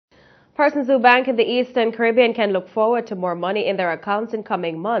Persons who bank in the Eastern Caribbean can look forward to more money in their accounts in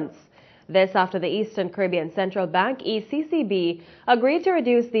coming months. This after the Eastern Caribbean Central Bank, ECCB, agreed to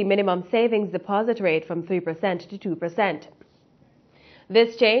reduce the minimum savings deposit rate from 3% to 2%.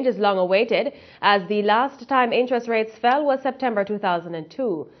 This change is long awaited, as the last time interest rates fell was September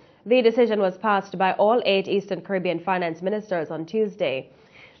 2002. The decision was passed by all 8 Eastern Caribbean finance ministers on Tuesday.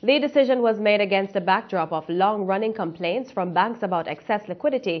 The decision was made against a backdrop of long-running complaints from banks about excess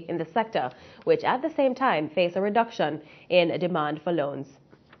liquidity in the sector, which at the same time face a reduction in demand for loans.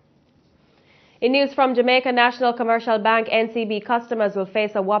 In news from Jamaica, National Commercial Bank (NCB) customers will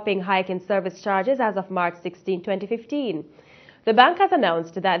face a whopping hike in service charges as of March 16, 2015. The bank has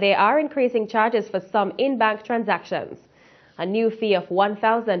announced that they are increasing charges for some in-bank transactions. A new fee of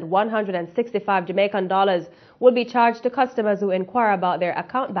 1,165 Jamaican dollars will be charged to customers who inquire about their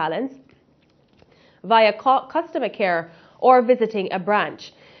account balance via customer care or visiting a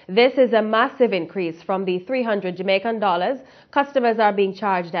branch. This is a massive increase from the 300 Jamaican dollars customers are being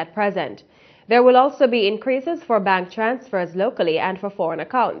charged at present. There will also be increases for bank transfers locally and for foreign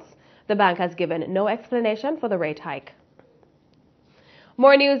accounts. The bank has given no explanation for the rate hike.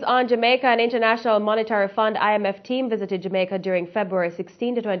 More news on Jamaica. An International Monetary Fund (IMF) team visited Jamaica during February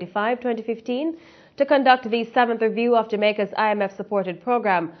 16 to 25, 2015 to conduct the 7th review of Jamaica's IMF-supported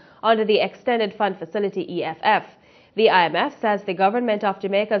program under the Extended Fund Facility (EFF). The IMF says the government of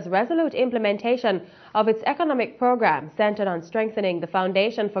Jamaica's resolute implementation of its economic program centered on strengthening the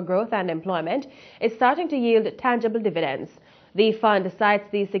foundation for growth and employment is starting to yield tangible dividends. The fund cites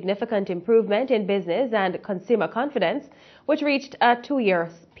the significant improvement in business and consumer confidence, which reached a 2-year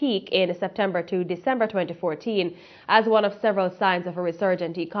peak in September to December 2014, as one of several signs of a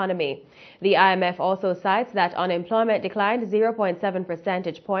resurgent economy. The IMF also cites that unemployment declined 0.7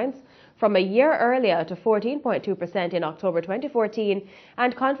 percentage points from a year earlier to 14.2% in October 2014,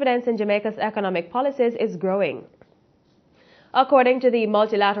 and confidence in Jamaica's economic policies is growing. According to the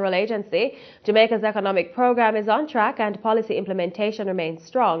multilateral agency, Jamaica's economic program is on track and policy implementation remains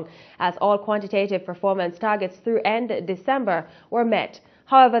strong, as all quantitative performance targets through end December were met.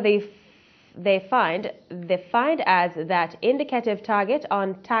 However, they find as that indicative target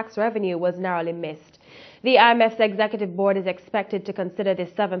on tax revenue was narrowly missed. The IMF's executive board is expected to consider the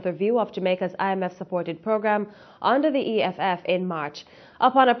 7th review of Jamaica's IMF-supported program under the EFF in March.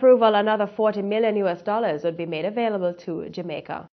 Upon approval, another $40 million would be made available to Jamaica.